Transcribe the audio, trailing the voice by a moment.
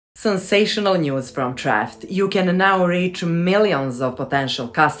Sensational news from Trafft! You can now reach millions of potential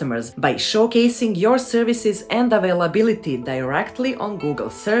customers by showcasing your services and availability directly on Google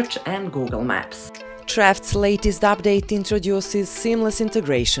Search and Google Maps. Trafft's latest update introduces seamless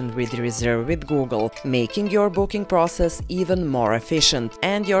integration with Reserve with Google, making your booking process even more efficient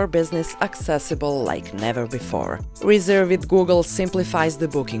and your business accessible like never before. Reserve with Google simplifies the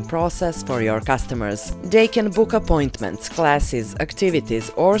booking process for your customers. They can book appointments, classes,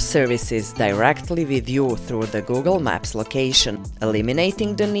 activities or services directly with you through the Google Maps location,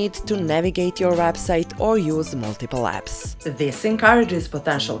 eliminating the need to navigate your website or use multiple apps. This encourages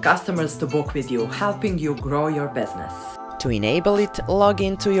potential customers to book with you, helping you grow your business. To enable it, log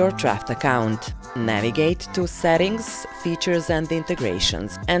into your Trafft account, navigate to Settings, Features and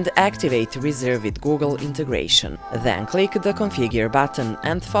Integrations, and activate Reserve with Google integration. Then click the Configure button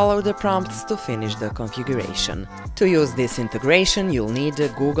and follow the prompts to finish the configuration. To use this integration, you'll need a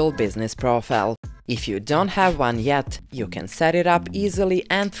Google Business profile. If you don't have one yet, you can set it up easily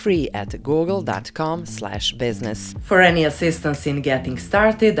and free at google.com/business. For any assistance in getting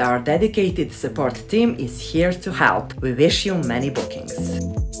started, our dedicated support team is here to help. We wish you many bookings.